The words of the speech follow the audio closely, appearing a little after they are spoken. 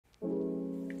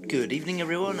Good evening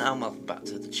everyone and welcome back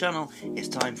to the channel. It's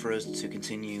time for us to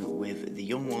continue with the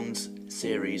Young Ones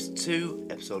Series 2,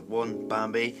 Episode 1,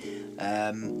 Bambi.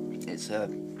 It's a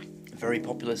very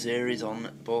popular series on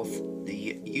both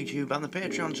the YouTube and the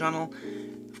Patreon channel,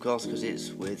 of course, because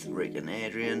it's with Rick and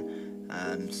Adrian,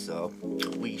 and so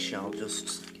we shall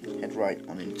just head right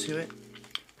on into it.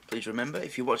 Please remember,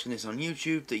 if you're watching this on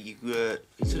YouTube, that you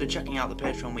consider checking out the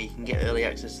Patreon where you can get early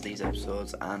access to these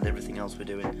episodes and everything else we're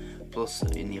doing. Plus,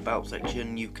 in the About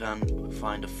section, you can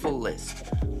find a full list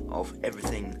of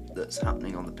everything that's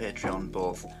happening on the Patreon,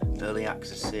 both early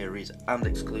access series and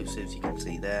exclusives. You can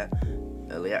see there,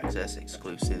 early access,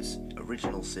 exclusives,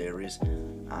 original series,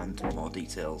 and more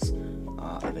details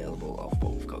are available of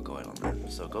what we've got going on there.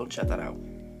 So go and check that out.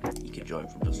 You can join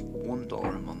from just $1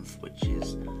 a month, which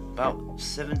is about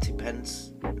 70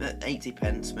 pence, 80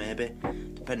 pence maybe,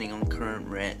 depending on current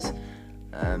rates,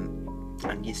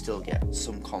 and you still get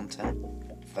some content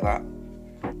for that,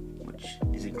 which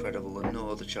is incredible, and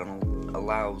no other channel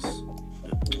allows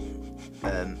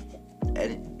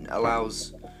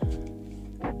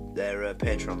their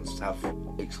patrons to have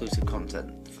exclusive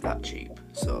content for that cheap.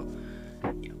 So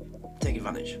yeah, take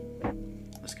advantage.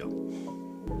 Let's go.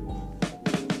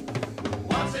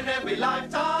 Once in every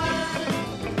lifetime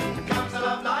comes a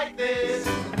love like this.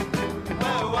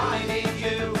 Oh, I need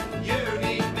you, you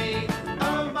need me.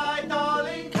 Oh, my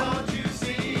darling, can't you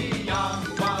see? Young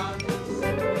ones,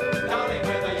 darling,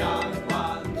 we're the young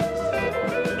ones.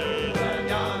 The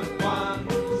young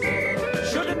ones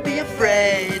Shouldn't be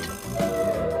afraid to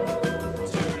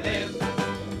live,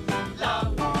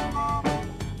 love.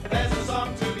 There's a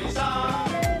song to be sung,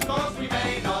 'cause we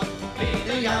may not be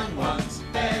the young ones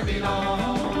very long.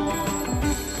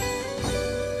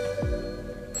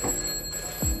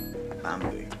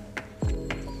 Bambi.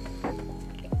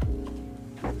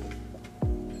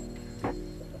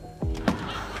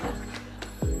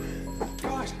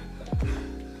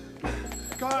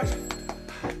 Guys,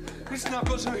 listen, I've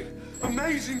got something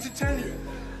amazing to tell you.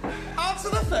 Answer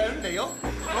the phone, Neil.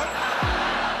 What?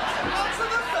 Answer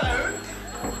the phone.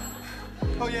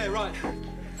 Oh, yeah, right.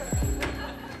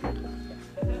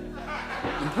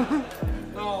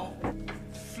 Oh,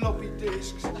 floppy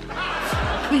disks.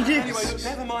 Anyway, look,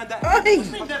 never mind that. Hey! What do you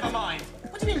mean, never mind?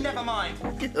 What do you mean, never mind?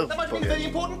 That might have been a very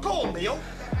important call, Neil.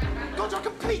 God, you're a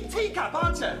complete teacup,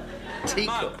 aren't you? Teacup.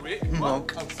 Margaret.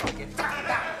 Mug. Oh, sorry.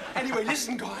 Anyway,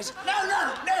 listen, guys. No,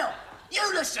 Neil,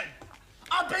 you listen.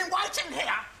 I've been waiting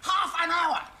here half an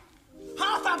hour.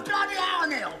 Half a bloody hour,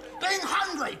 Neil. Being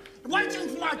hungry, waiting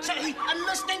for my tea and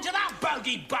listening to that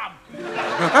bogey bum.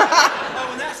 Oh,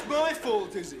 and that's my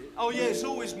fault, is it? Oh, yeah, it's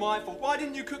always my fault. Why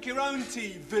didn't you cook your own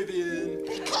tea, Vivian?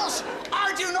 Because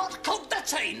I do not cook the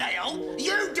tea, Neil.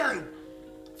 You do.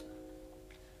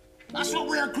 That's what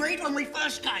we agreed when we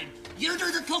first came. You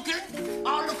do the cooking,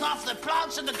 I'll look after the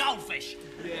plants and the goldfish.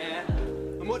 Yeah.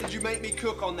 And what did you make me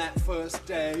cook on that first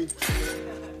day?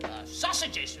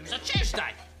 Sausages. It was a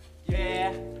Tuesday.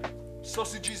 Yeah.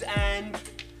 Sausages and...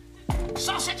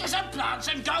 Sausages and plants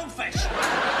and goldfish.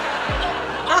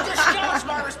 I discharged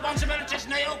my responsibilities,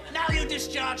 Neil. Now you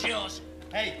discharge yours.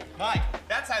 Hey, Mike,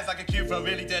 that sounds like a cue for a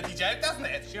really dirty joke, doesn't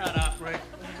it? Shut up, Rick.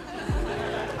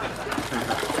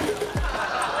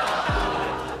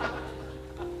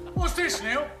 What's this,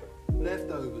 Neil?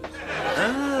 Leftovers.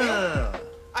 Ah.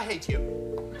 I hate you.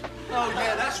 Oh,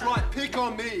 yeah, that's right. Pick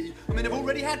on me. I mean, I've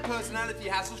already had personality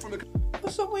hassles from a...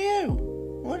 What's up with you?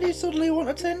 Why do you suddenly want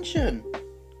attention?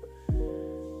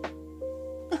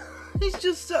 He's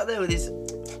just sat there with his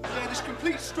this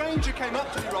complete stranger came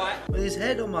up to me, right? with his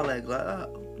head on my leg like that,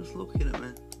 just looking at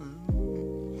me.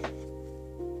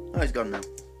 Oh, he's gone now.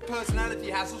 Personality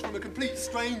hassles from a complete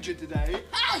stranger today.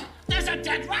 Hey, there's a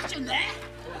dead rat in there.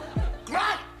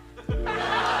 Great.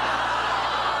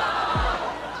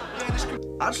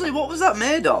 Actually, what was that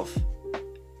made of?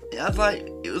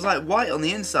 It was like white on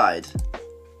the inside.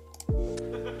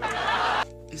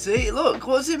 You see, look,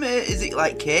 what's it made? Is it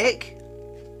like cake?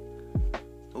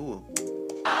 Ooh.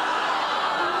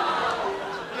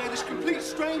 Yeah, this complete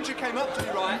stranger came up to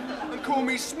me, right, and called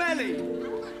me smelly.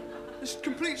 This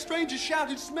complete stranger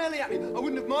shouted smelly at me. I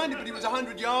wouldn't have minded, but he was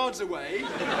 100 yards away.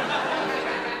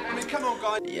 I mean, come on,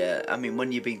 guys. Yeah, I mean,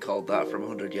 when you've been called that from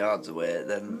 100 yards away,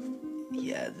 then,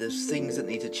 yeah, there's things that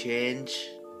need to change.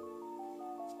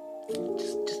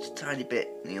 Just a tiny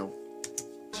bit, Neil.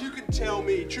 You can tell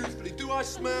me, truthfully, do I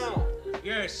smell?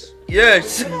 Yes.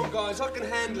 Yes! Come on, guys, I can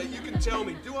handle it. You can tell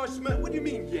me, do I smell? What do you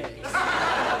mean, yes?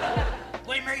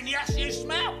 We mean yes, you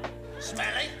smell.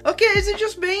 Smelly. Okay, is it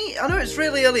just me? I know it's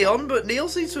really early on, but Neil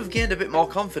seems to have gained a bit more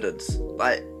confidence.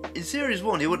 Like, in series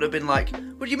 1, he wouldn't have been like,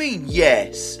 what do you mean,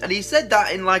 yes? And he said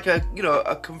that in like a, you know,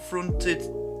 a confrontative,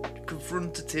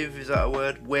 is that a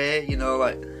word? Way, you know,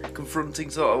 like, confronting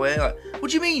sort of way. Like,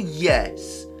 what do you mean,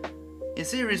 yes? In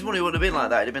series 1, he wouldn't have been like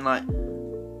that. He'd have been like,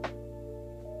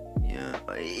 yeah,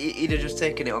 he'd have just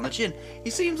taken it on the chin.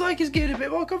 He seems like he's gained a bit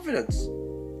more confidence.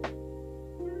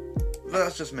 But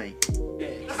that's just me.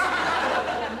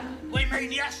 We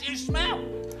mean yes, you smell.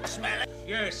 Smell it.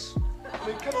 Yes. I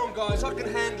mean, come on, guys, I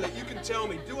can handle it. You can tell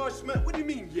me. Do I smell? What do you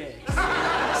mean, yes?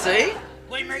 See?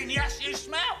 We mean yes, you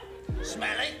smell.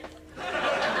 Smelly.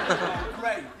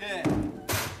 Great, yeah.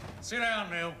 Sit down,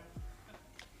 Neil.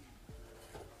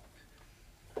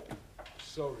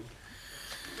 Sorry.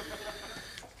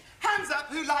 Hands up,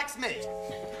 who likes me?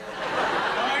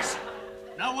 Guys,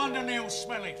 no wonder Neil's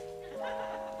smelly.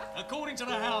 According to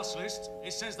the house list,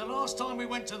 it says the last time we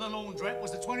went to the laundrette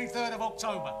was the 23rd of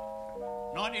October,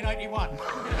 1981.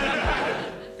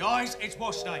 Guys, it's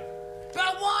wash day.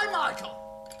 But why, Michael?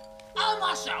 I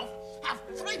myself have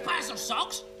 3 pairs of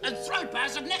socks and 3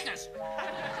 pairs of knickers.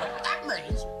 That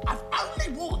means I've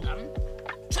only worn them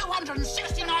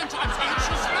 269 times each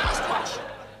since the last wash.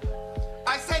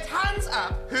 I said hands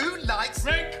up, who likes...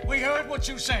 Rick, we heard what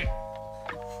you said.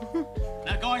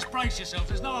 Now, guys, brace yourselves.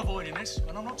 There's no avoiding this,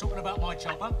 and I'm not talking about my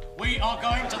chopper. We are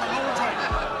going to the laundrette.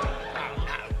 Oh,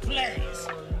 no, please.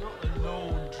 Not a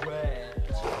laundrette.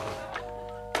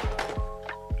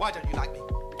 Why don't you like me?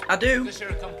 I do. Because you're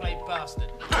a complete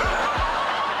bastard.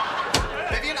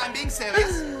 Vivian, I'm being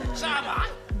serious. So am I.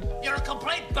 You're a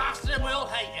complete bastard and we all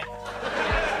hate you.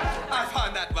 I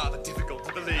find that rather difficult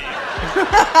to believe. Do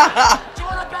you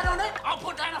want to bet on it? I'll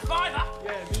put down a £5.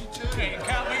 Yeah, me too. Yeah, you can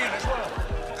count me in as well.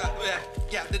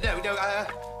 No,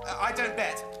 I don't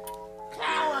bet.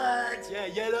 Coward! Yeah,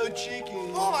 yellow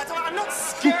chicken. Oh, I'm not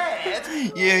scared.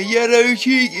 Yeah, yellow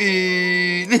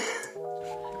chicken.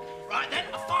 Right then,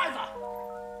 a £5.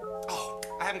 Oh,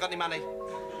 I haven't got any money.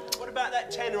 What about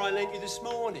that tenner I lent you this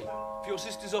morning for your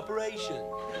sister's operation?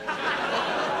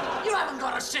 You haven't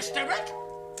got a sister, Rick.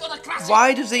 You're the classic.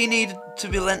 Why does he need to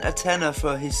be lent a tenner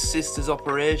for his sister's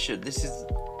operation? This is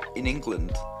in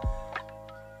England.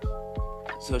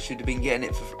 So she'd have been getting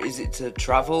it for... Is it to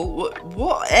travel?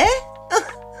 What? Eh?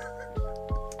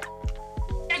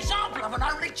 Example of an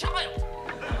only child.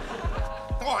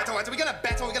 All right, are we going to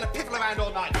bet or are we going to piffle around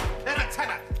all night? Then a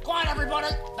tenner. Quiet,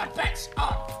 everybody. The bet's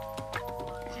on.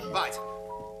 Right.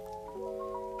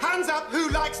 Hands up, who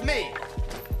likes me?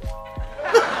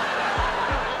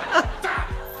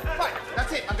 Right,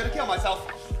 that's it. I'm going to kill myself.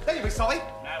 Then you'll be sorry.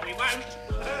 No, we won't.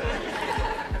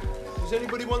 Does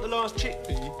anybody want the last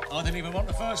chickpea? I didn't even want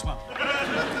the first one.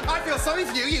 I feel sorry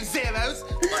for you, you zeros.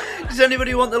 Does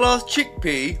anybody want the last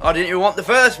chickpea? I didn't even want the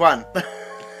first one.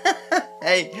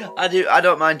 Hey, I do. I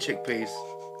don't mind chickpeas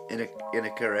in a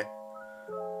curry.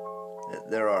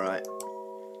 They're all right.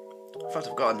 In fact,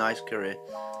 I've got a nice curry.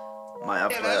 Might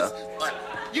have Zeros. later.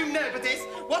 You know but this.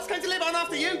 What's going to live on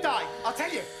after you die? I'll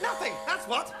tell you. Nothing. That's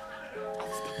what.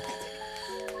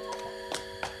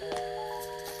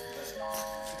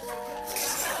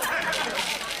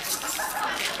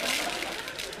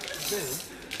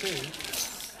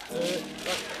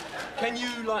 Can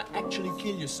you, like, actually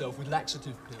kill yourself with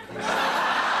laxative pills?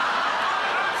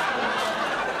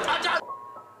 I don't.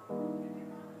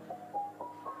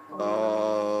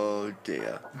 Oh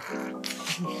dear.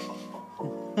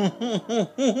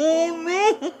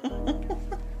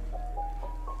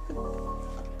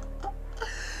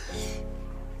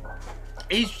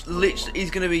 He's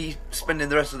going to be spending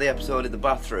the rest of the episode in the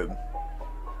bathroom.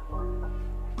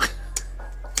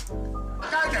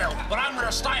 No, Neil, but I'm going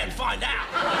to stay and find out.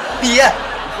 Yeah.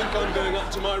 I think I'm going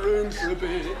up to my room for a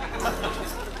bit.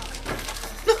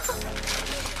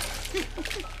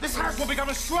 This house will become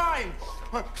a shrine.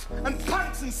 And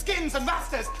punks and skins and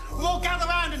rastas will all gather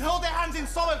round and hold their hands in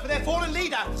sorrow for their fallen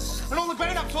leader. And all the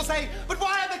grown-ups will say, but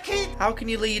why are the kids? How can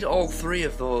you lead all 3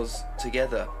 of those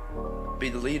together? Be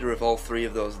the leader of all 3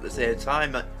 of those at the same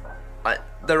time?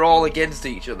 They're all against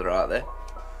each other, aren't they?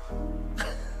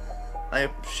 I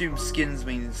assume skins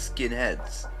means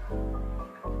skinheads.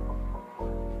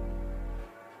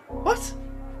 What?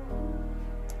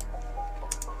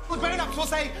 The grown-ups will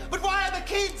say, but why are the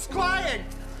kids crying?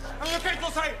 And the kids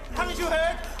will say, haven't you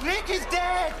heard? Rick is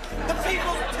dead. The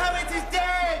people's poet is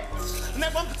dead. And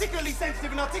then one particularly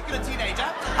sensitive and articulate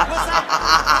teenager will say,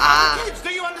 the kids, do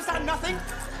you understand nothing?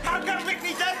 How can Rick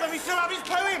be dead when we still have his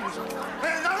poems?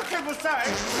 And another kid will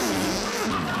say...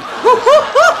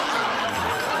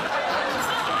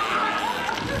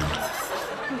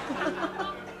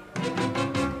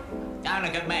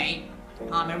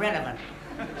 irrelevant.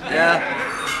 Yeah.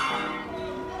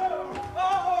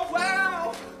 Oh,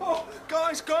 wow! Oh,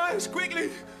 guys,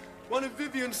 quickly! One of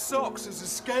Vivian's socks has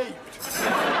escaped.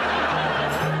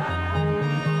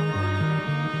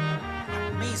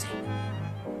 Amazing.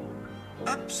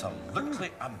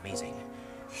 Absolutely amazing.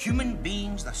 Human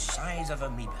beings the size of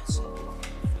amoebas.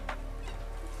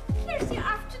 Here's your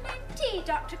afternoon tea,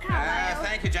 Dr. Carlyle.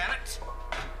 Thank you, Janet.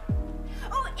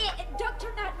 Oh,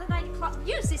 Dr. Nat, the 9 o'clock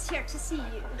news is here to see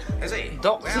you. Is he?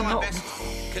 Doctor Well, Not- I'd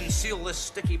best conceal this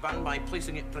sticky bun by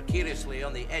placing it precariously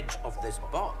on the edge of this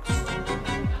box.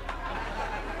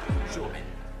 Show me.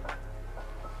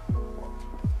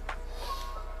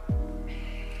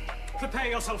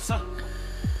 Prepare yourself, sir.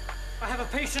 I have a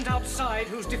patient outside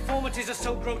whose deformities are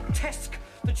so grotesque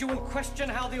that you will question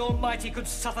how the Almighty could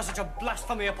suffer such a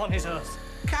blasphemy upon his earth.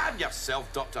 Calm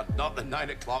yourself, Doctor. Not the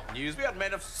 9 o'clock news. We are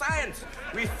men of science.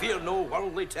 We fear no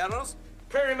worldly terrors.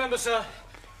 Pray remember, sir,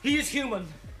 he is human.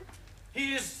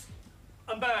 He is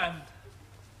a man.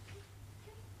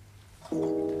 It's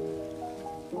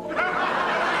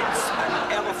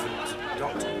an elephant,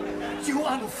 Doctor. You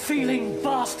unfeeling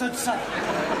bastard, sir.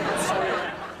 Sorry.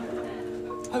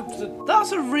 Hope that...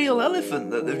 That's a real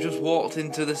elephant that they've just walked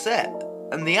into the set.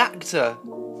 And the actor,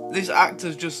 this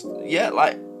actor's just, yeah,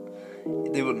 like,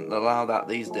 they wouldn't allow that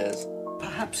these days.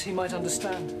 Perhaps he might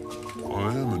understand.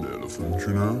 I am an elephant,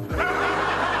 you know.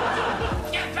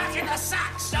 Get back in the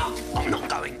sack, Doc. I'm not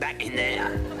going back in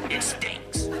there. It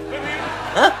stinks.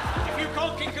 Huh? If you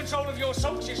can't keep control of your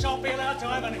socks, you shan't be allowed to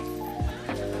have any.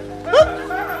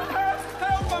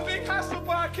 Help, I'm being hassled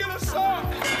by a killer sock!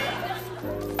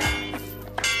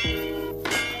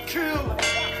 Kill!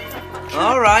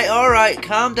 All right,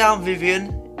 calm down,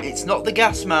 Vivian. It's not the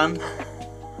gas man.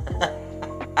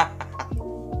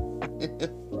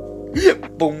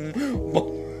 Boom,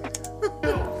 boom.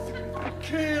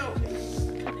 Kill!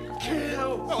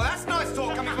 Oh, that's nice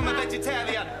talk coming from a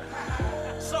vegetarian.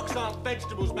 Socks aren't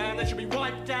vegetables, man. They should be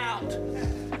wiped out.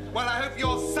 Well, I hope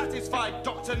you're satisfied,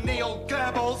 Dr. Neil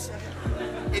Goebbels.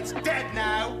 It's dead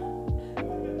now.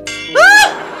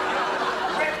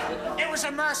 It was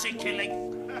a mercy killing.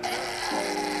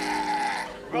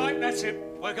 Right, that's it.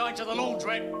 We're going to the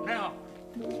laundrette now.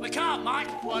 We can't,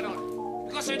 Mike. Why not?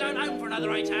 Because they don't open for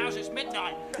another 8 hours. It's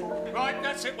midnight. Right,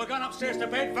 that's it. We're going upstairs to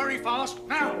bed very fast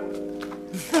now.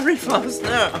 Very fast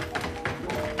now.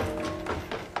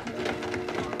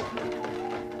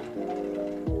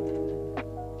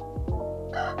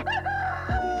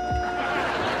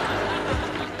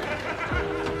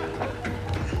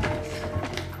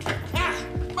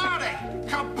 Marty,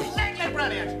 completely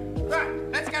brilliant. Right,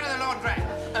 let's go to the laundrette.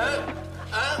 So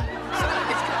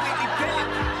it's completely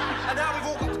brilliant. And now we've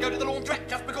all got to go to the laundrette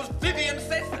just because Vivian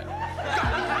says so.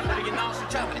 God, what are you nasty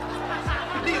German?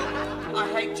 Neil, I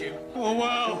hate you. Oh,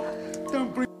 wow.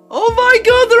 Don't bring... Oh my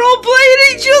god, they're all playing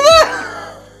each other!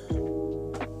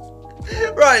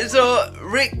 Right, so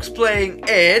Rick's playing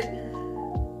Ed,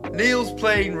 Neil's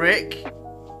playing Rick,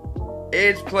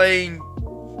 Ed's playing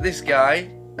this guy,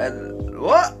 and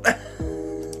what?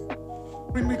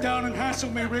 Bring me down and hassle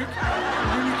me, Rick.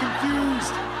 I'm really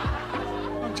confused.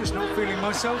 I'm just not feeling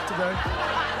myself today.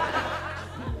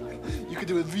 You could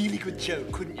do a really good joke,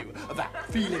 couldn't you, about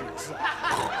feelings?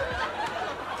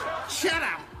 Shut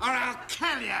up, or I'll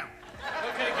kill you.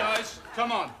 Okay, guys,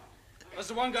 come on. As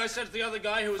the one guy said to the other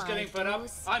guy who was getting fed up,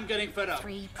 I'm getting fed up.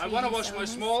 I want to wash my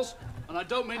smalls, and I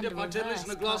don't mean dip my tiddlies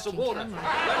in a glass of water.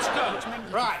 Let's go.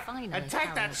 Right, and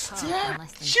take that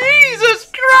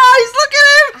Jesus Christ, look at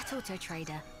him! At Auto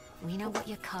Trader, we know what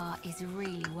your car is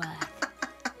really worth.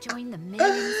 Join the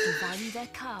millions who value their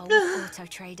car with Auto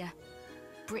Trader,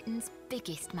 Britain's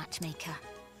biggest matchmaker.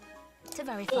 To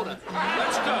verify,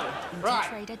 Let's go.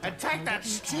 Right, and take that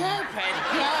stupid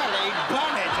girly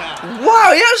bonnet off.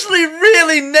 Wow, he actually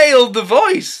really nailed the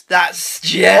voice. That's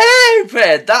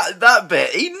stupid. That bit,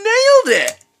 he nailed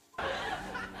it.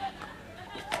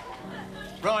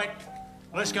 Right,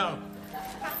 let's go.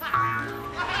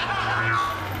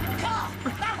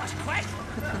 That was quick.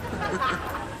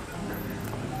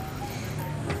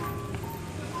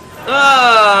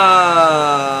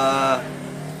 Ah.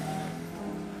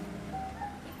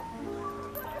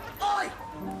 Oi!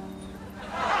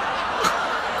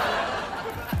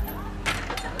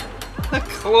 The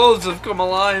clothes have come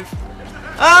alive.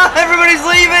 Ah, everybody's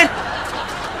leaving.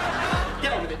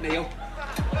 Get on with it, Neil.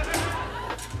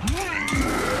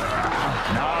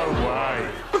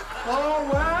 Oh,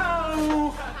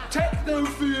 wow! Techno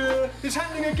fear is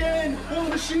happening again. All the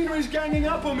machinery's ganging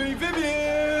up on me.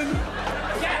 Vivian!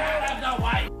 Get out of the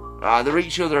way, Ah, they're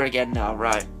each other again now,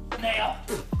 right? Neil.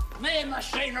 Me and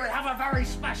machinery have a very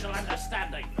special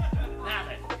understanding. Now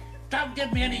then, don't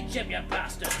give me any jib, you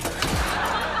bastard.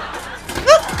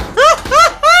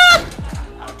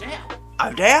 Oh dear.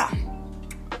 Oh dear.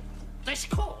 This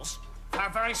calls for a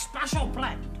very special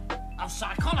blend of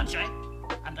psychology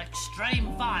and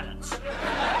extreme violence.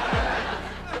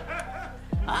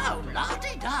 Oh,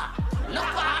 la-di-da. Look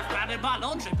what I've found in my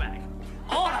laundry bag.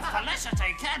 All of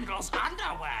Felicity Kendall's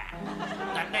underwear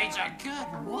that needs a good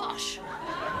wash.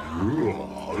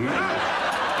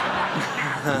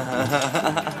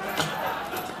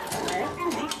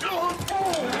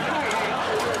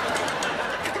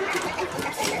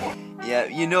 Yeah,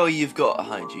 you know you've got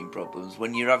hygiene problems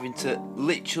when you're having to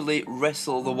literally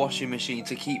wrestle the washing machine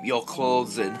to keep your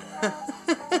clothes in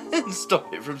and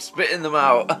stop it from spitting them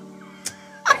out.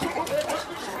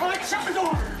 Right, shut the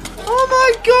door. Oh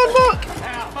my god, look!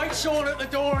 Now, make sure that the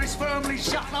door is firmly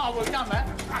shut. Oh, we've done that.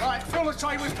 Right, fill the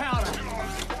tray with powder.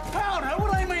 Powder?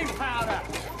 What do they mean, powder?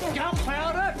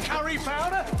 Gunpowder? Curry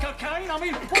powder? Cocaine? I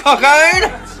mean...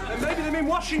 Cocaine? Maybe they mean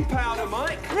washing powder,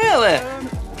 Mike. Really?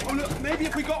 Oh look, maybe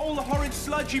if we got all the horrid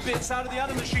sludgy bits out of the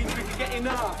other machines, we could get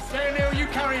enough. There, Neil, you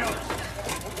carry on.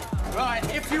 Right,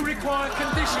 if you require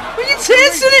conditioning... What are you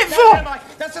tasting it for?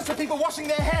 That's just for people washing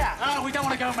their hair. Oh, we don't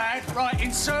want to go mad. Right,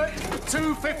 insert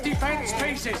 2 50-pence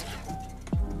pieces.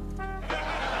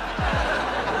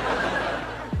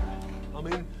 I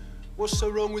mean, what's so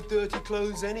wrong with dirty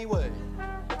clothes anyway?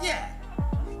 Yeah.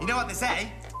 You know what they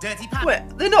say? Dirty pants. Wait,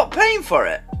 they're not paying for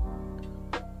it?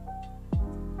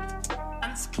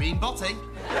 Clean body.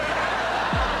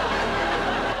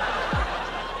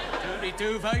 Dirty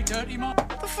duvet, dirty mop.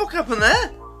 What the fuck happened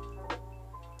there?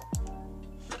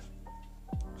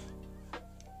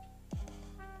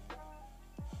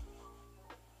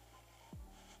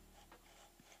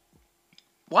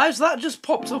 Why has that just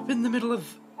popped up in the middle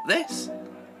of this?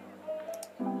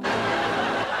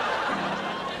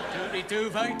 Dirty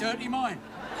duvet, dirty mine.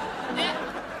 Yeah,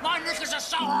 my knickers are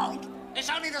so old. It's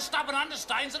only the stubborn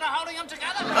understains that are holding them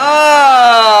together.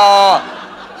 Ah!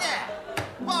 Yeah.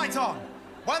 Right on.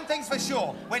 One thing's for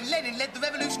sure. When Lenin led the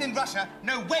revolution in Russia,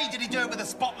 no way did he do it with a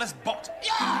spotless bot.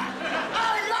 Yeah!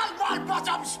 I like my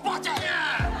bottom spotted!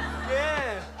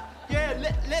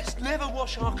 Yeah, let's never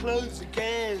wash our clothes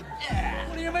again. Yeah!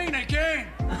 What do you mean, again?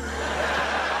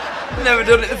 Never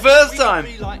done it the first time.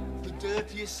 We'd be like the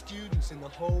dirtiest students in the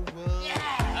whole world.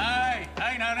 Yeah!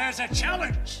 Hey, now there's a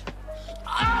challenge.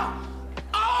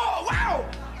 Oh, wow!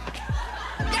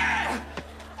 Yeah!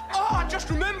 Oh, I just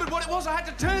remembered what it was I had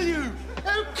to tell you.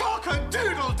 Oh,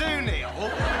 cock-a-doodle-doo, Neil.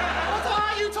 What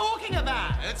are you talking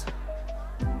about?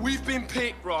 We've been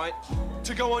picked, right,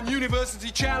 to go on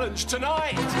University Challenge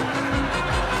tonight.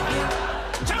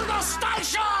 To the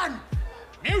station!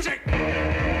 Music!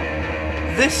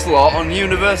 This lot on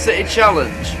University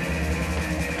Challenge.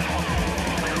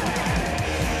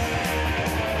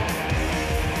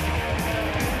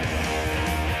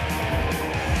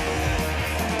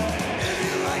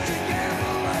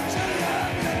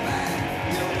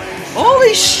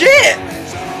 Holy shit!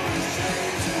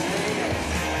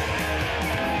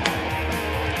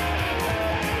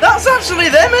 That's actually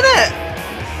them, innit?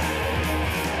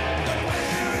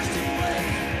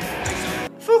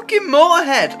 Fucking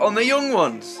Motorhead on the young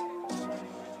ones.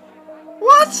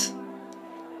 What?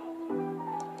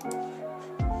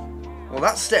 Well,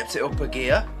 that stepped it up a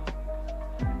gear.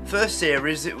 First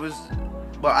series, it was...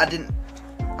 Well,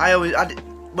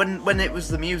 when it was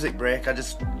the music break, I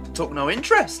just took no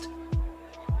interest.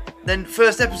 Then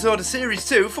first episode of series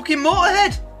 2, fucking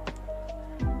Motorhead.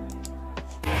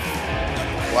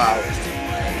 Wow.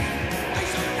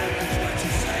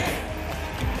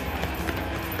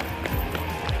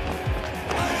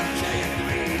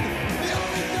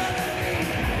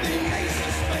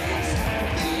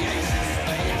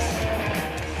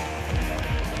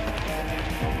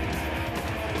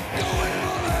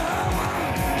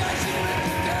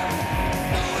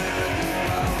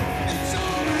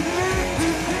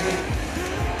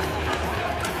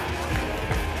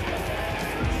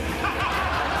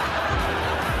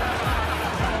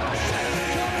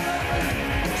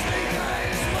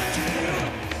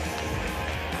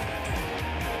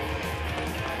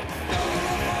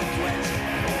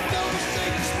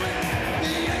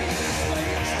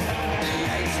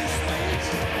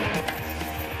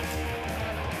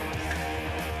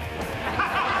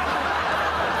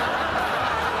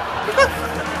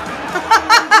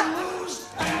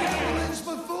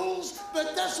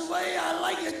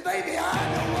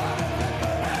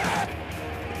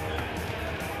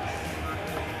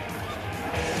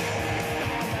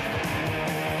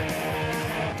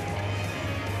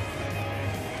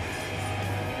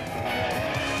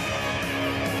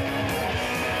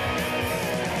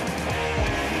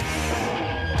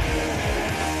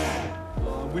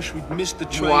 Gosh, we've missed the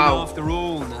train after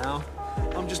all now.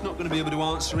 I'm just not going to be able to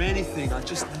answer anything. I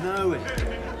just know it.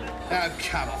 Oh,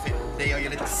 come off it, Leo, you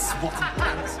little swatting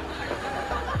pants.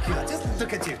 God, just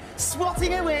look at you,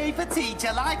 swatting away for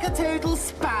teacher like a total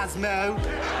spasmo.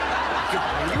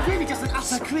 God, you're really just an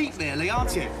utter creep, really,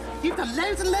 aren't you? You've done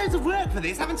loads and loads of work for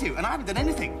this, haven't you? And I haven't done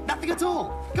anything. Nothing at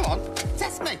all. Go on,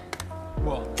 test me.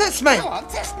 What? Test me. Go on,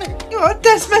 test me. Go on,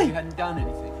 test me. You hadn't done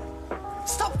anything.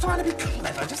 Stop trying to be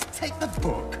clever, just take the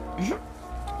book.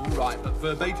 All right, but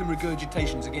verbatim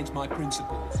regurgitation's against my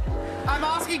principles. I'm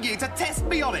asking you to test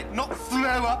me on it, not throw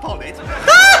up on it.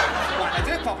 Right, now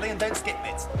do it properly and don't skip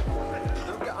bits.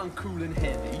 Don't get uncool and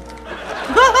heavy.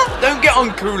 Don't get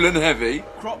uncool and heavy.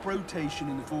 Crop rotation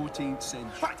in the 14th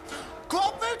century. Right.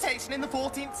 Crop rotation in the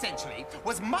 14th century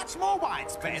was much more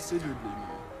widespread. Considerably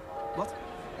more. What?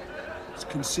 It's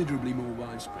considerably more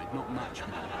widespread, not much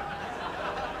more.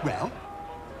 Well?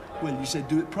 Well, you said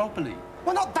do it properly.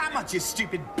 Well, not that much, you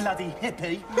stupid bloody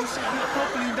hippie. You said do it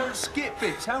properly and don't skip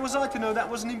bits. How was I to know that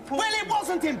wasn't important? Well, it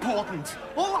wasn't important.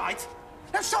 All right.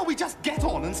 Now, shall we just get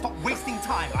on and stop wasting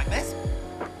time like this?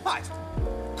 Right.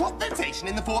 Crop rotation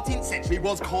in the 14th century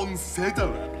was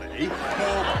considerably more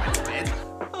widespread.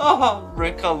 Oh,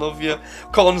 Rick, I love you.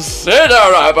 Considerably.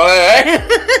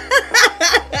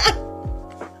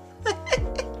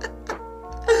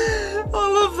 I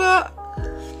love that.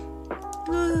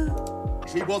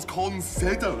 She was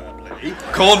considerably.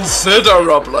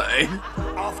 Considerably.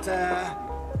 After.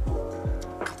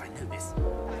 God, I know this.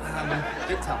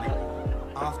 Don't tell me.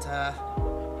 After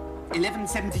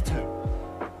 1172.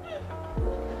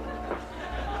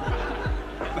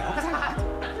 Well, was that?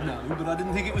 No, but I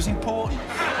didn't think it was important.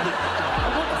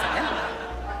 What was it then?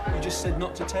 You just said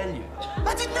not to tell you.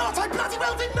 I did not! I bloody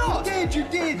well did not! You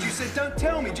did! You said don't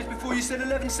tell me just before you said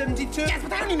 1172. Yes,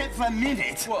 but I only meant for a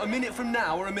minute. What, a minute from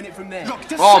now or a minute from then? Look,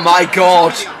 just Oh my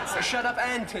God! Shut up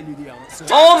and tell you the answer.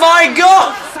 Oh my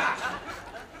God!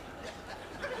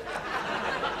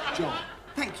 John.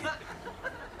 Thank you.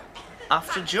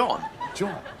 After John?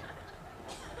 John?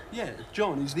 Yeah,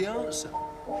 John is the answer.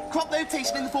 Crop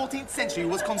rotation in the 14th century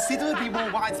was considerably more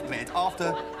widespread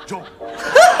after John.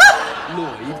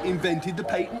 Lloyd invented the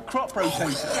patent crop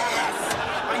rotator. Yes!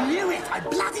 I knew it! I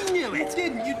bloody knew it! You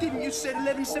didn't. You said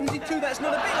 1172. That's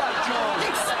not a bit like John.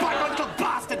 You spiteful little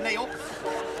bastard, Neil!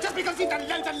 Just because you've done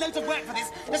loads and loads of work for this,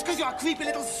 just because you're a creepy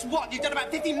little swat, you've done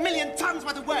about 50 million tons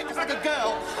worth of work just like a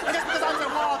girl, and just because I'm so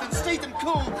hard and straight and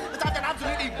cool, that I've done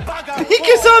absolutely bugger all.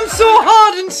 Because I'm so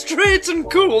hard and straight and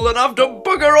cool and I've done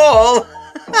bugger all.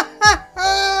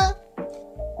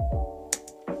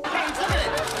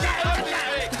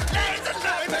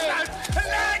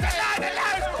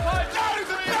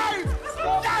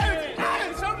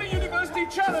 It's only University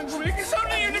Challenge, Rick. It's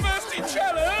only University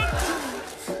Challenge.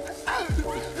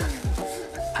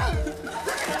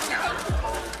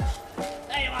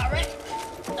 There you are, Rick.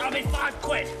 That'll be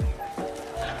 £5.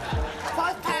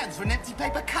 £5 for an empty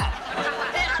paper cup.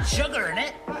 It had sugar in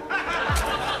it.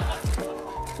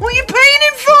 What are you paying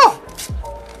him for?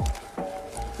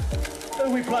 Who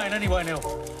are we playing anyway, Neil?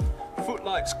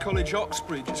 Footlights College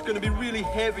Oxbridge. It's going to be really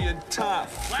heavy and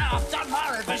tough. Well, I've done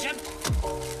my revision.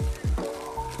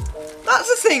 That's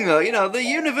the thing, though, you know, the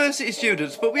university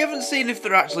students, but we haven't seen if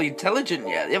they're actually intelligent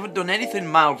yet. They haven't done anything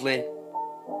mildly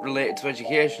related to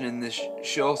education in this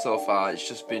show so far. It's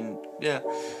just been, yeah.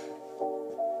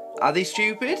 Are they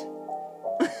stupid?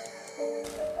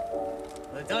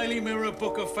 The Daily Mirror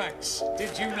Book of Facts.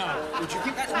 Did you know? Do you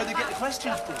think that's where they get the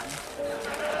questions from?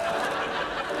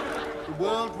 The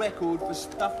world record for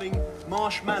stuffing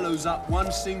marshmallows up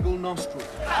one single nostril.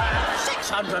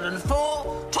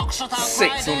 604. Toxothal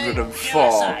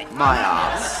 604. My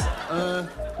ass. The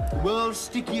world's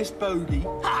stickiest bogey.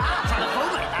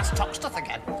 California, that's Toxteth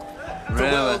again. The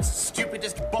Really? world's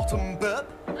stupidest bottom burp.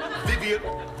 Vivian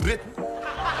Britain.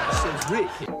 Says Rick.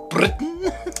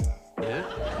 Britain? Yeah.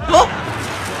 Oh!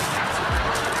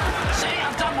 See,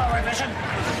 I've done my revision.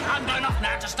 I'm going off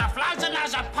now to stuff loads and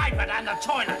loads of paper down the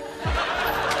toilet.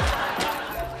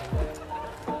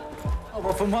 I've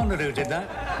often wondered who did that.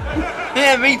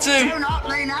 Yeah, me too. Do not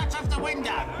lean out of the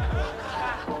window.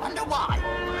 Wonder why.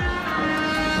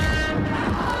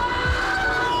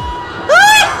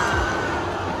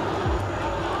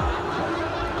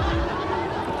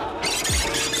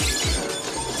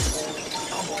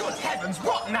 Oh, good heavens,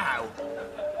 what now?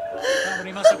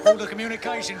 Somebody must have pulled the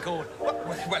communication cord. Well,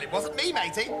 it wasn't me,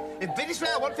 matey. If British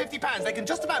Rail want £50, they can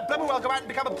just about blooming well go out and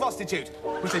become a prostitute.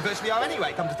 Which they virtually are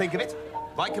anyway, come to think of it.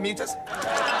 Right, commuters? Over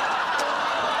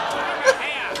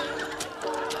here.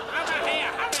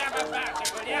 Hurry up about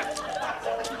it, will ya?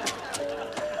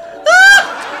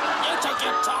 You take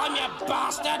your time. time, you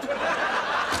bastard!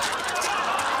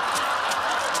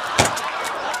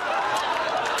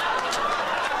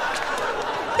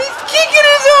 He's kicking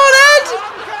his own head!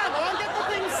 Come on, get the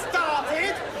thing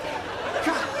started!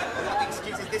 What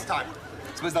excuses this time?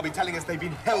 Suppose they'll be telling us they've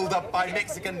been held up by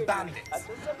Mexican bandits.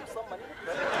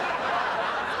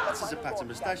 That's a pattern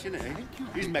moustache, isn't it, eh?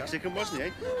 He's Mexican, wasn't he,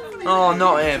 eh? Oh,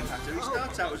 not him. He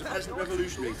starts out as a peasant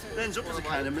revolutionary, then ends up as a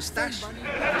kind of moustache. Che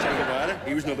Guevara,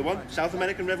 he was another one. South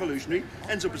American revolutionary,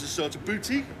 ends up as a sort of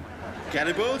boutique.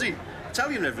 Garibaldi,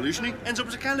 Italian revolutionary, ends up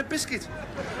as a kind of biscuit.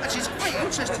 Actually, it's quite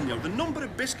interesting, you know, the number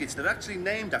of biscuits that are actually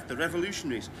named after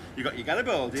revolutionaries. You've got your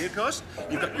Garibaldi, of course,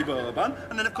 you've got your Bourbon,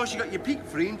 and then, of course, you've got your peak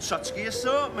free and Trotsky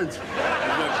assortment.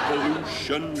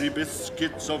 Revolutionary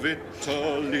biscuits of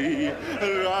Italy,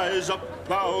 rise up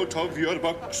out of your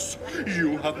box.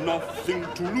 You have nothing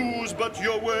to lose but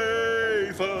your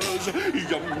wafers.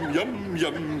 Yum, yum,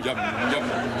 yum, yum, yum.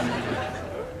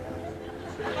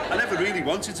 I never really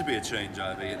wanted to be a train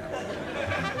driver, you know.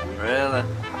 Really?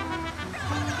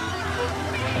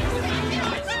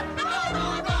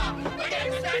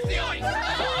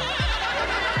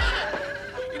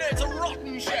 You know, it's a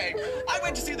rotten shame. I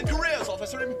went to see the careers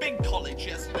officer in Big College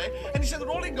yesterday, and he said that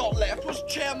all he got left was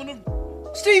chairman of...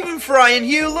 Stephen Fry and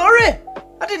Hugh Laurie.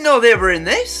 I didn't know they were in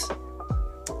this.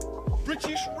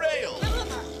 British Rail.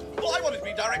 Well, I wanted to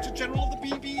be Director General of the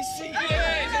BBC.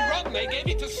 Yes, and Rodden, they gave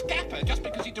it to Scapper just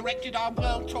because he directed our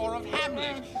world tour of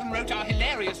Hamlet and wrote our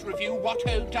hilarious review, What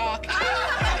Ho Dark.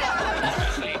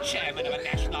 Honestly, chairman of a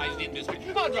nationalised industry,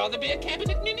 I'd rather be a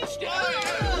cabinet minister.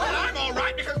 Well, I'm all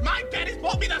right because my daddy's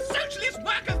bought me the Socialist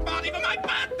Workers' Party for my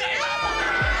birthday.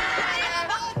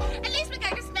 At least we're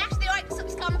going to smash the Icon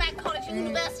Scumbag College and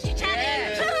University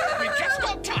Challenge. We just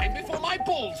got time before my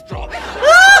balls drop.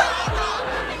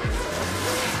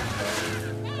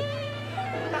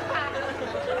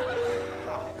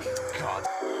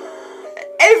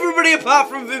 Everybody apart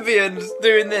from Vivian's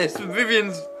doing this.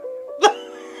 Vivian's...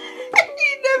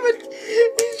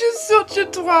 He's just such a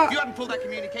twat. If you hadn't pulled that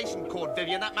communication cord,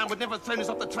 Vivian, that man would never have thrown us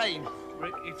off the train.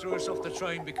 Rick, he threw us off the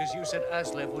train because you said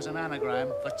Aslev was an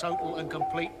anagram for total and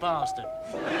complete bastard.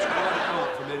 It's quite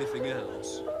apart from anything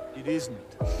else. It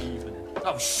isn't, even.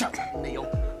 Oh, shut up, Neil.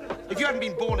 If you hadn't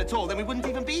been born at all, then we wouldn't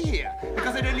even be here,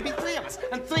 because there'd only be 3 of us,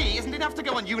 and 3 isn't enough to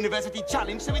go on University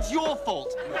Challenge, so it's your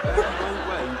fault. No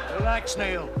way. Relax,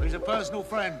 Neil. He's a personal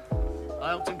friend. I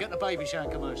helped him get the Baby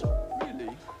Shank commercial. Really?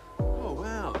 Oh,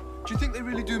 wow. Do you think they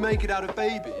really do make it out of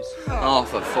babies? Oh,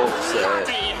 for fuck's sake.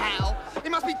 Bloody hell! It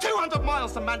must be 200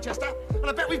 miles to Manchester, and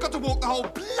I bet we've got to walk the whole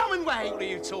bloomin' way. What are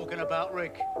you talking about,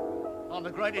 Rick? I'm the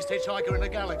greatest hitchhiker in the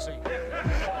galaxy.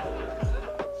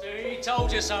 See,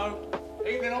 told you so.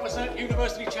 Evening officer,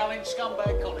 University Challenge,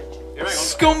 Scumbag College. Here, hang on.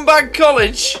 Scumbag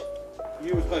College?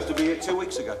 You were supposed to be here 2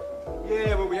 weeks ago.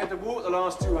 Yeah, well, we had to walk the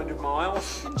last 200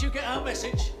 miles. Didn't you get our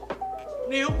message?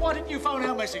 Neil, why didn't you phone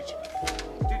our message?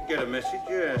 Did get a message,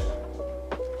 yes.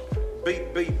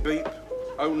 Beep, beep, beep.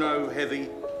 Oh no, heavy.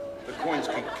 The coins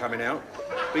keep coming out.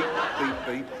 Beep, beep,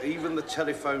 beep. Even the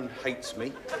telephone hates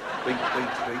me. Beep,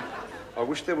 beep, beep. I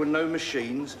wish there were no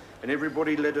machines and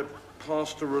everybody led a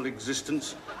pastoral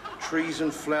existence. Trees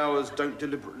and flowers don't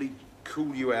deliberately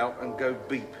call you out and go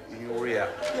beep in your ear.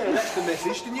 Yeah, that's the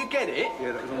message. Didn't you get it?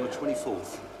 Yeah, that was on the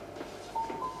 24th.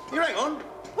 Here, hang on.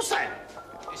 What's that?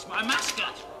 It's my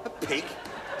mascot. A pig?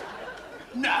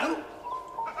 No,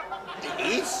 It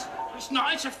is? it's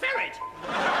not. It's a ferret. It's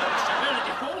a severely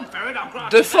deformed ferret, I'm glad.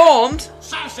 Deformed?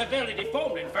 So severely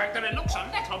deformed, in fact, that it looks a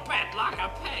little bit like a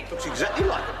pig. Looks exactly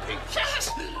like a pig. Yes!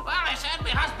 Well, it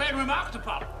certainly has been remarked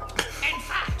upon. In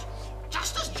fact,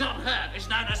 just as John Hurt is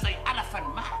known as the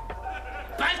Elephant Man,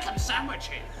 Bacon Sandwich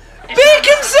here.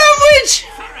 Bacon Sandwich!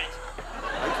 Ferret.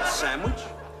 Bacon sandwich?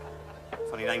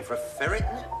 Funny name for a ferret,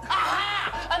 isn't it?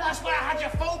 Aha! And that's where I had you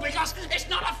fooled, because it's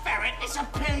not a ferret, it's a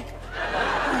pig.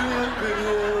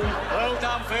 Well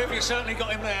done, Viv. You certainly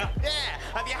got him there. Yeah.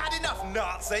 Have you had enough,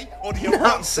 Nazi? Or do you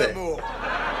want some more?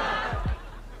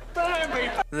 Bambi!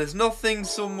 There's nothing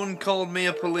someone called me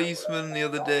a policeman the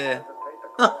other day.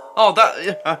 Oh, that...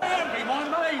 Bambi,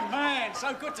 my main man.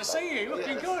 So good to see you.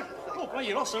 Looking good. Oh, well,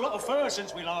 you lost a lot of fur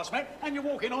since we last met, and you're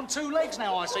walking on 2 legs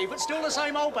now, I see, but still the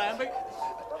same old Bambi.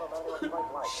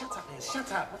 Shut up, Neil.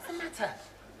 Shut up. What's the matter?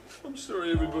 I'm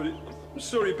sorry, everybody. I'm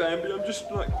sorry, Bambi. I'm just,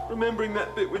 like, remembering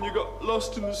that bit when you got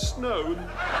lost in the snow and the little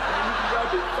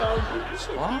rabbit found you. It was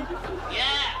so beautiful.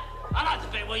 Yeah, I like the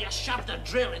bit where you shoved a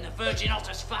drill in the Virgin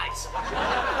Otter's face.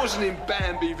 It wasn't in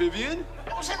Bambi, Vivian.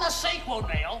 It was in the sequel,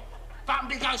 Neil.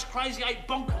 Bambi goes crazy, 8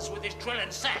 bonkers with his drill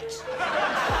and sex.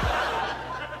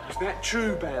 Is that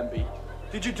true, Bambi?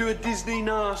 Did you do a Disney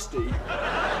nasty?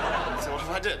 So what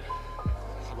have I done?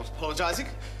 apologising.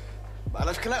 My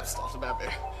life collapsed after Bambi.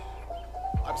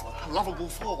 I was a lovable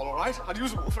fool, all right?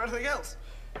 Unusable for anything else.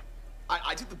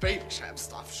 I did the baby sham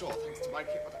stuff, sure, thanks to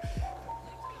Mikey, but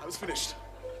I was finished.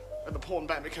 When the porn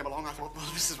Bambi came along, I thought, well,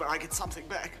 this is where I get something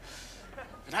back.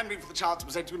 If it hadn't been for the chance to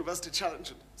present University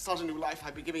Challenge and start a new life,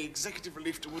 I'd be giving executive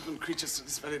relief to woodland creatures to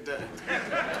this very day.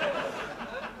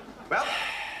 Well,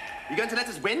 you going to let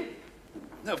us win?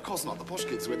 No, of course not. The posh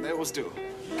kids win. They always do.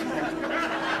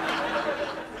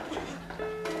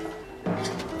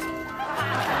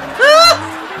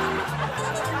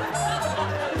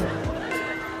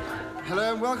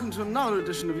 Hello and welcome to another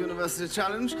edition of University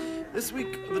Challenge. This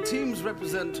week, the teams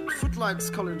represent Footlights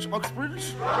College,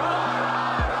 Oxbridge.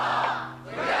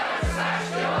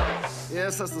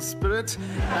 Yes, that's the spirit.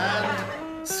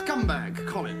 And Scumbag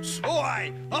College.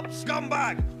 Oi! Up,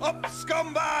 scumbag! Up,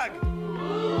 scumbag!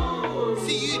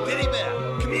 See you, teddy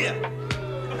bear. Come here.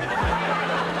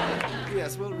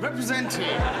 Yes, well, representing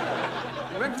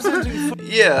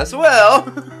Yes, well.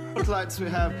 Footlights, we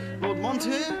have Lord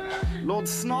Monty, Lord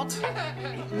Snot.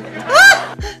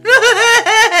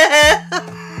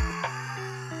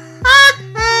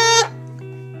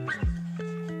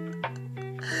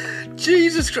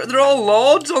 Jesus Christ, they're all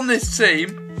lords on this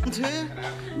team.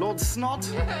 Lord Snot,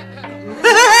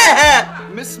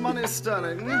 Miss Money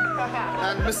Sterling,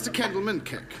 and Mr. Kendall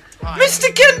Mintcake. Mr.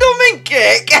 Kendall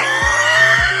Mintcake!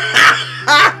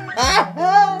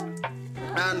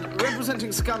 And representing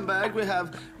Scumbag, we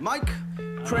have Mike,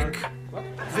 Crick,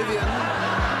 Vivian,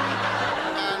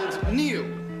 and Neil.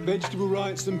 Vegetable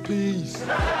rights and peas. So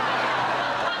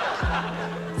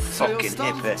you'll Fucking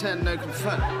start hippie. with 10, no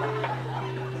confirm.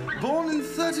 Born in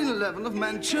 1311 of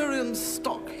Manchurian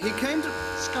stock, he came to...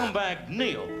 Scumbag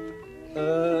Neil.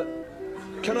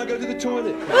 Can I go to the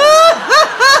toilet?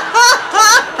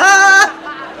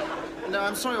 No,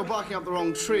 I'm sorry you're barking up the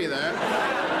wrong tree there.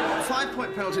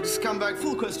 5-point penalty to Scumbag,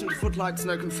 full question to Footlights,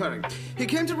 no conferring. He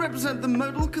came to represent the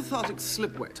modal cathartic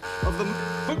slipweight of the...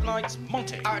 Footlights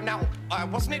Monty.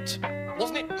 Wasn't it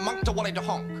Monk to Wally to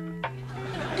Honk?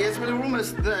 Yes, well, we're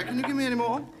almost there. Can you give me any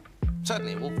more?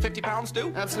 Certainly. Will £50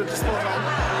 do? Absolutely spot on.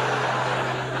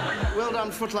 Well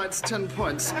done, Footlights, 10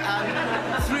 points.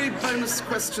 And 3 bonus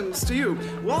questions to you.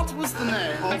 What was the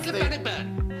name of the...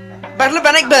 Battle of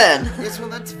Bannockburn. Yes, well,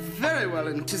 that's very well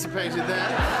anticipated there.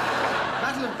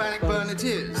 Battle of Bannockburn it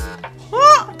is.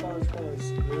 What?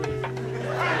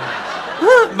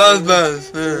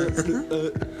 Buzz.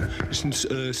 Listen,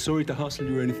 sorry to hustle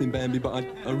you or anything, Bambi, but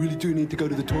I really do need to go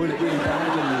to the toilet really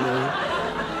badly, you know.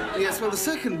 Yes, well, the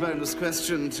second bonus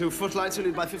question to Footlights, you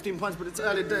lead by 15 points, but it's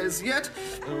early days yet.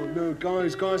 Oh, no,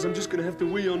 guys, I'm just going to have to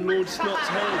wee on Lord Snot's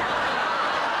head.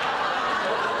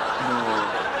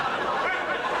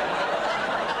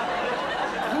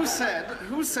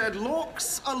 Who said,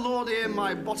 Lorks a lordy,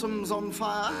 my bottom's on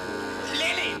fire?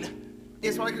 Lillian!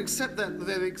 Yes, well, I can accept that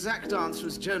the exact answer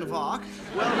is Joan of Arc.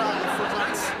 Well done,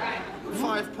 Footlights.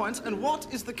 5 points. And what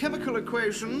is the chemical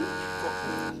equation?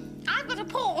 I've got a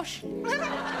Porsche.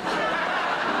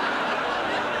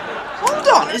 Hold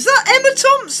on, is that Emma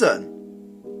Thompson?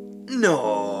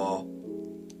 No.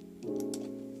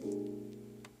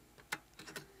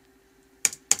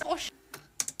 Porsche.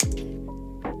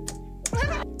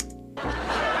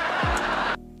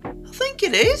 I think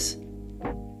it is.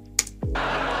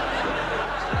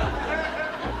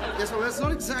 Yes, well, that's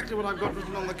not exactly what I've got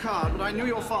written on the card, but I knew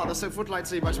your father, so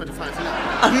Footlights lead by 25 to 9.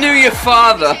 I knew your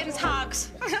father. Jen's hugs.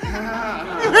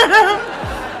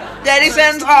 Daddy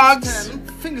sends hugs. 10,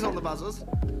 fingers on the buzzers.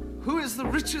 Who is the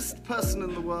richest person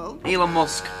in the world? Elon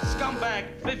Musk. Scumbag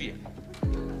Vivian.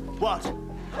 What? We're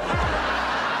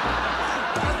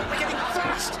getting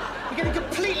thrashed. We're getting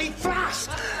completely thrashed.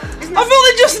 I thought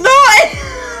they just started.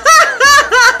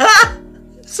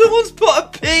 Someone's put a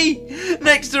P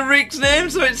next to Rick's name,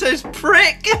 so it says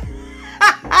prick.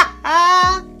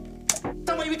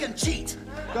 Some way we can cheat.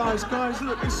 Guys,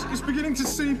 look, it's beginning to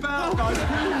seep out, guys,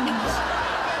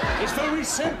 please. It's very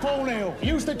simple, Neil.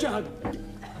 Use the jug.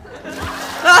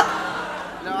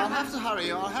 No, I'll have to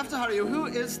hurry you. Who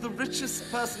is the richest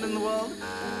person in the world?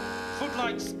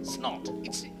 Footlights Snot.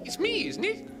 It's me, isn't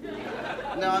it?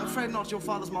 No, I'm afraid not. Your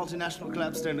father's multinational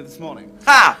collapsed only this morning.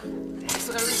 Ha!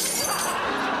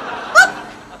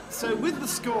 So with the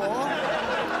score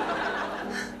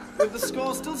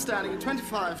still standing at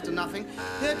 25 to nothing,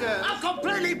 here goes. I'm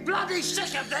completely bloody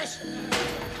sick of this.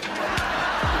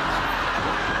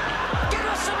 Give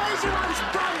us some easy ones,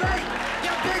 Bambi,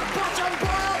 you big bottom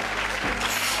ball.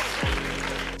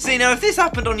 See, now if this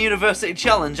happened on University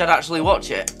Challenge, I'd actually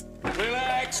watch it.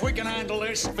 Relax, we can handle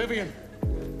this. Vivian.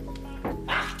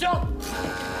 Achtung!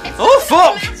 Oh,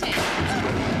 fuck!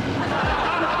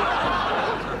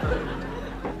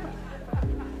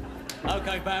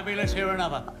 OK, Bambi, let's hear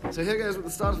another. So here goes with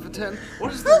the starter for 10.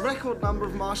 What is the record number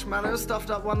of marshmallows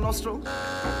stuffed up one nostril?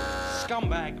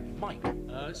 Scumbag Mike.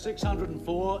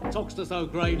 604, Toxteth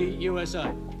O'Grady,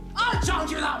 USA. I told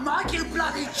you that, Mike, you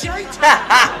bloody cheat!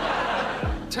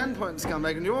 10 points,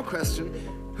 scumbag. And your question,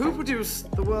 who produced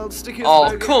the world's stickiest Oh,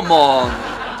 bogey? come on.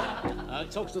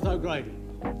 Toxteth O'Grady.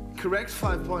 Correct,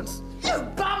 5 points. You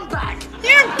bumbag!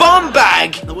 You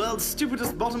bumbag! The world's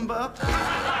stupidest bottom burp?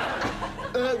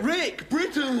 Rick,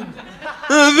 Britain!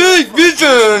 Rick,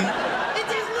 Britain! It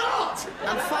is not!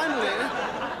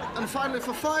 And finally,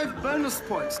 for 5 bonus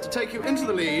points to take you into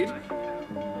the lead,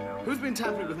 who's been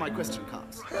tampering with my question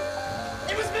cards?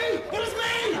 It was me! It was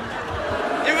me!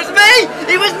 It was me!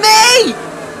 It was me!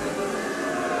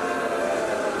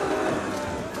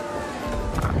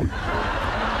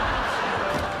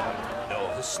 No,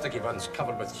 this sticky bun's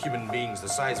covered with human beings the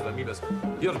size of amoebas.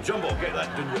 Here, Jumbo, get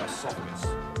that down your esophagus.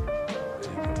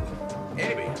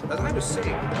 Anyway, as I was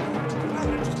saying,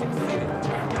 rather interesting theory.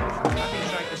 Have you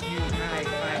tried this new high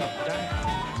fiber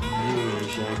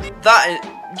diet?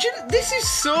 This is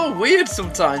so weird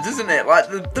sometimes, isn't it? Like,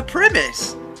 the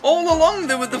premise. All along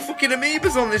there were the fucking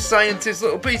amoebas on this scientist's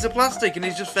little piece of plastic and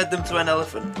he's just fed them to an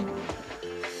elephant.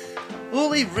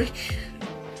 Only Rick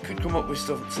could come up with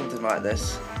something like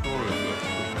this.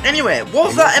 Anyway,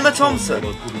 was that Emma Thompson?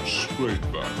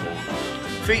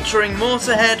 Featuring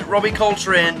Motorhead, Robbie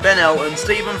Coltrane, Ben Elton,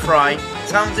 Stephen Fry,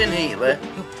 Tamsin Heatley.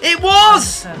 It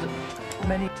was!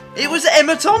 It was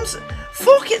Emma Thompson.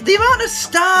 Fuck it, the amount of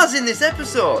stars in this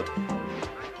episode.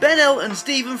 Ben Elton,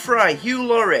 Stephen Fry, Hugh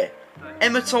Laurie,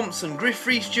 Emma Thompson, Griff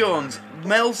Rhys-Jones,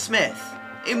 Mel Smith.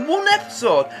 In one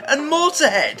episode. And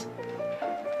Motorhead.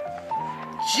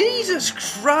 Jesus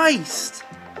Christ.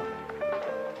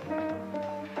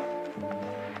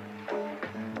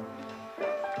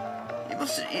 It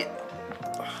must have...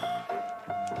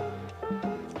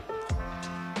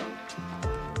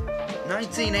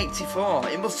 1984.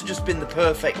 It must have just been the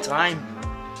perfect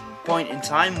point in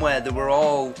time where they were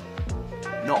all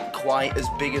not quite as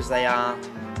big as they are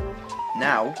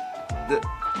now, that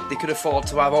they could afford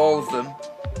to have all of them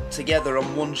together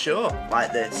on one show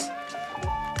like this.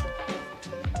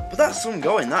 But that's some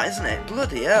going, that, isn't it?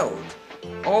 Bloody hell.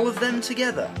 All of them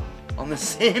together on the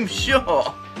same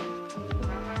show.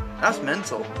 That's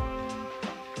mental.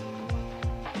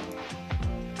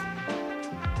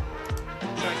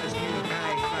 Yes, I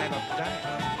tried that.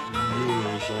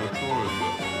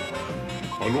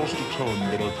 I lost a ton,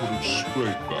 but I put it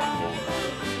straight back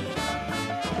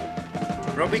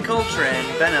on. Robbie Coltrane,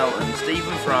 Ben Elton,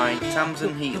 Stephen Fry,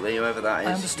 Tamsin Heatley, whoever that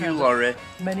is, Hugh Laurie,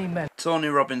 Tony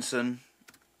Robinson.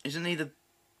 Isn't he the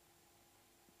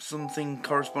something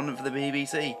correspondent for the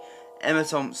BBC? Emma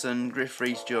Thompson, Griff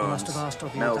Rhys-Jones,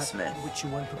 Mel Smith. Which you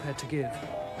weren't prepared to give.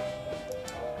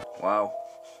 Wow.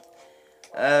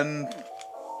 I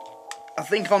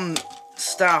think on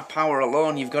star power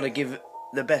alone, you've got to give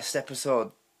the best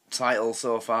episode title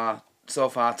so far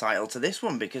title to this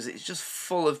one, because it's just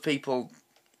full of people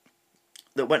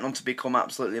that went on to become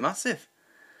absolutely massive.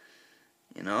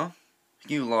 You know,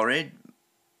 Hugh Laurie,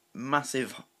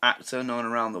 massive actor known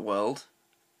around the world.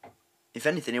 If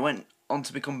anything, he went on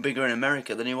to become bigger in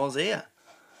America than he was here.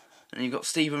 And you've got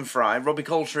Stephen Fry, Robbie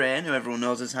Coltrane, who everyone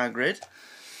knows as Hagrid,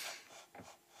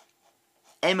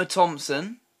 Emma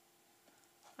Thompson.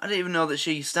 I didn't even know that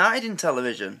she started in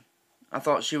television. I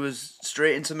thought she was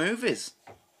straight into movies.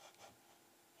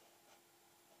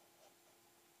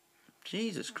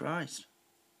 Jesus Christ.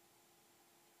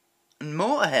 And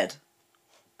Motorhead.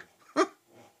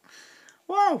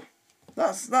 Wow.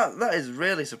 That is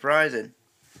really surprising.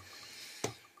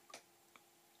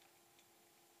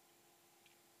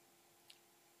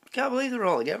 Can't believe they're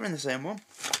all together in the same one.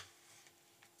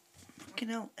 Fucking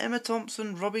hell. Emma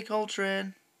Thompson, Robbie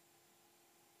Coltrane.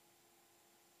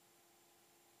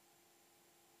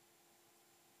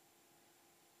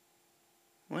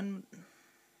 When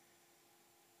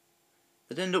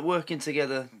they'd end up working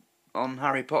together on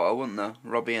Harry Potter, wouldn't they?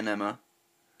 Robbie and Emma.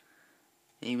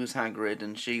 He was Hagrid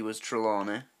and she was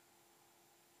Trelawney,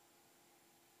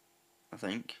 I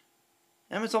think.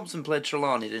 Emma Thompson played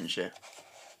Trelawney, didn't she?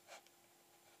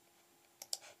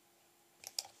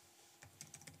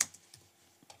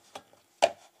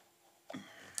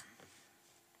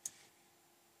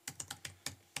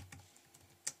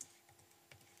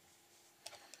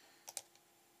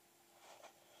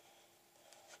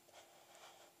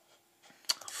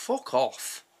 Fuck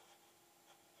off.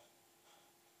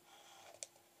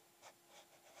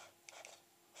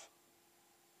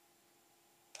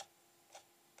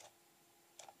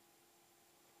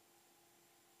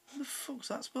 What the fuck's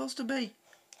that supposed to be?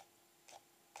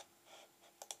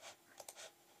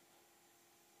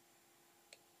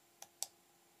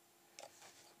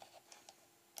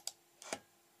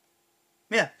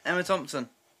 Yeah, Emma Thompson.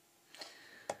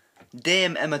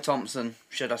 Dame Emma Thompson,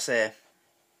 should I say.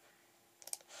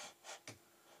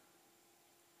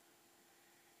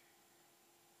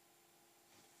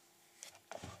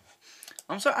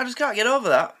 I'm sorry, I just can't get over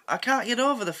that. I can't get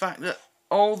over the fact that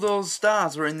all those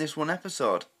stars were in this one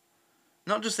episode.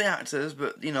 Not just the actors,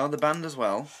 but, you know, the band as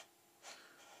well.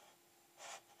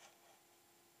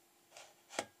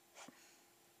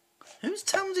 Who's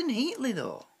Tamsin Heatley,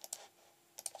 though?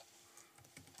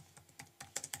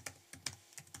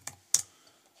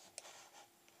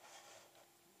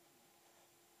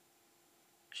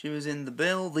 She was in The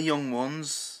Bill, The Young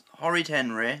Ones, Horrid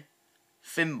Henry,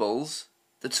 Fimbles,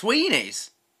 The Tweenies.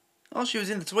 Oh, she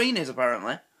was in The Tweenies,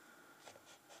 apparently.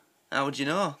 How would you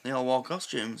know? They all wore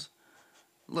costumes.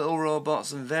 Little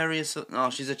Robots and various... Oh,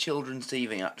 she's a children's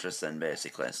TV actress then,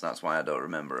 basically, so that's why I don't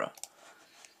remember her.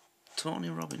 Tony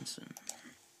Robinson.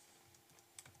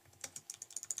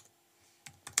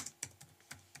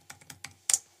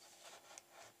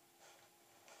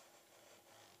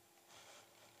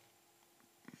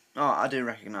 Oh, I do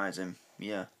recognise him,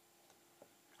 yeah.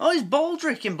 Oh, he's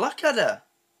Baldrick in Blackadder.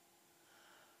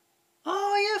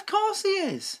 Oh, yeah, of course he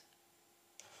is.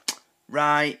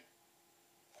 Right.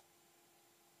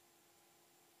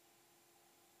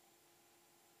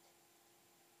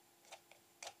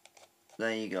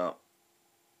 There you go.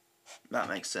 That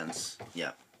makes sense.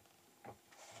 Yeah.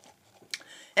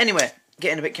 Anyway,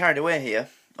 getting a bit carried away here.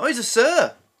 Oh, he's a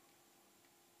Sir.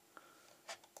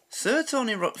 Sir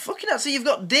Tony fucking hell, so you've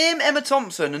got Dame Emma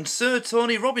Thompson and Sir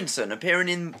Tony Robinson appearing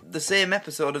in the same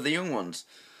episode of The Young Ones.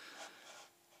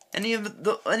 Any of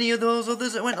those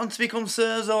others that went on to become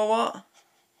Sirs or what?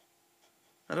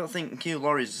 I don't think Hugh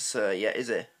Laurie's a Sir yet, is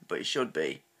he? But he should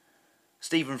be.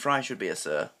 Stephen Fry should be a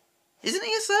Sir. Isn't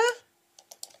he a Sir?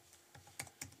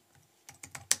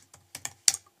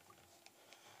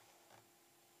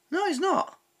 No, he's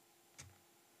not.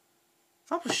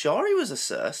 I was sure he was a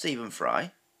Sir, Stephen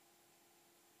Fry.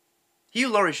 Hugh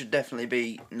Laurie should definitely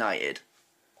be knighted.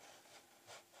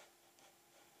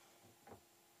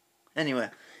 Anyway,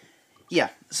 yeah,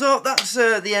 so that's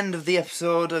the end of the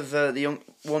episode of The Young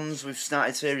Ones. We've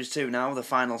started Series 2 now, the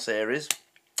final series.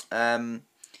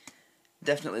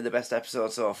 Definitely the best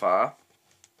episode so far.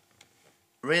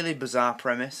 Really bizarre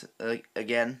premise,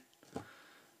 again.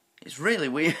 It's really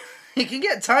weird. It can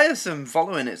get tiresome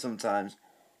following it sometimes.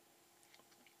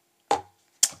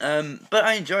 But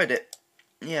I enjoyed it.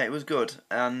 Yeah, it was good.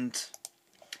 And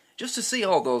just to see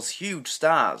all those huge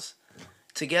stars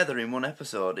together in one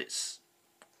episode, it's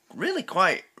really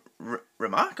quite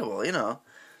remarkable, you know.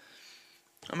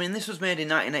 I mean, this was made in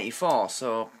 1984,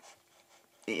 so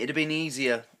it'd have been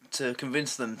easier to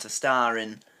convince them to star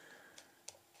in...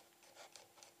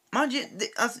 Mind you,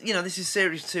 as you know, this is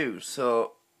Series 2,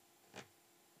 so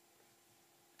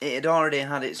it had already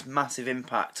had its massive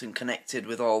impact and connected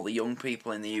with all the young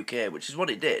people in the UK, which is what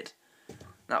it did.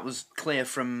 That was clear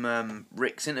from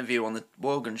Rick's interview on the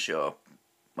Wogan show,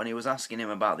 when he was asking him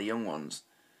about The Young Ones.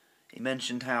 He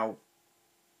mentioned how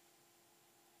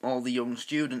all the young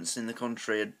students in the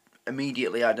country had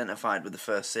immediately identified with the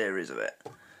first series of it.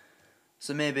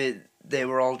 So maybe they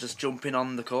were all just jumping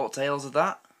on the coattails of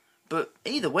that. But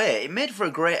either way, it made for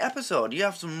a great episode. You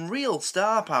have some real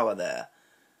star power there.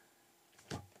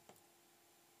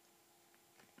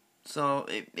 So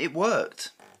it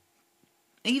worked.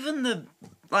 Even the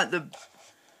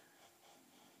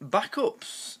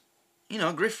backups, you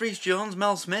know, Griff Rhys-Jones,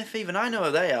 Mel Smith, even I know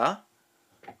who they are.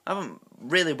 I haven't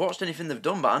really watched anything they've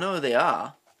done, but I know who they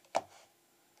are.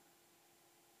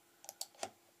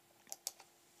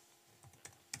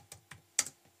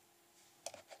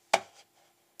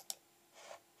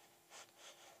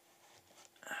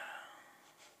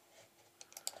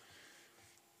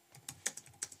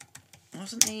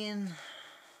 Wasn't he in... I'm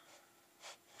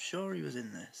sure he was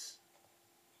in this.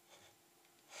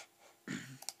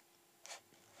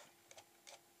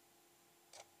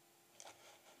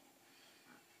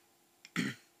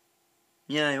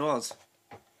 Yeah, he was.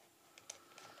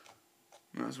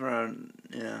 That's where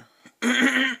yeah.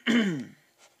 It's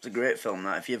a great film,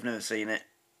 that, if you've never seen it.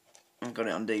 I've got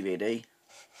it on DVD.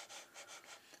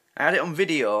 I had it on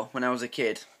video when I was a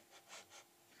kid.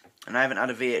 And I haven't had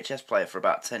a VHS player for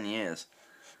about 10 years.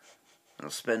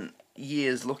 I've spent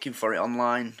years looking for it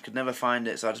online. Could never find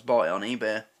it, so I just bought it on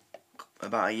eBay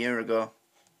about a year ago.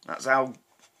 That's how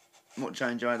much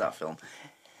I enjoyed that film.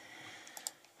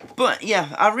 But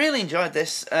yeah, I really enjoyed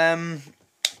this.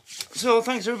 So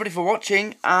thanks everybody for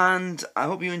watching, and I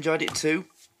hope you enjoyed it too.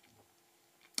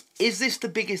 Is this the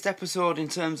biggest episode in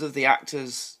terms of the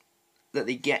actors that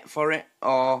they get for it,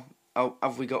 or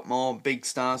have we got more big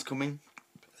stars coming?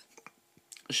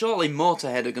 surely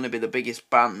Motorhead are going to be the biggest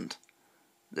band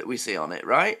that we see on it,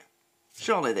 right?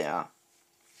 Surely they are.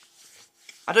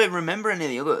 I don't remember any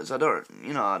of the others. I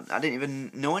didn't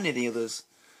even know any of the others.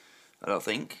 I don't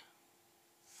think.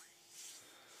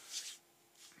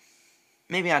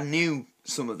 Maybe I knew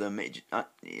some of them.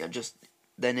 Just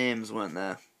their names weren't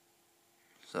there.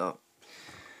 So,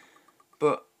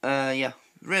 but yeah,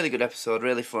 really good episode.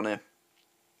 Really funny.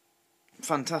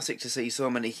 Fantastic to see so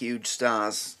many huge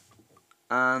stars.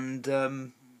 And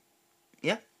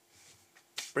yeah,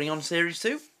 bring on series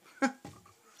 2.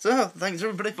 So, thanks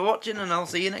everybody for watching, and I'll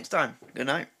see you next time. Good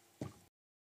night.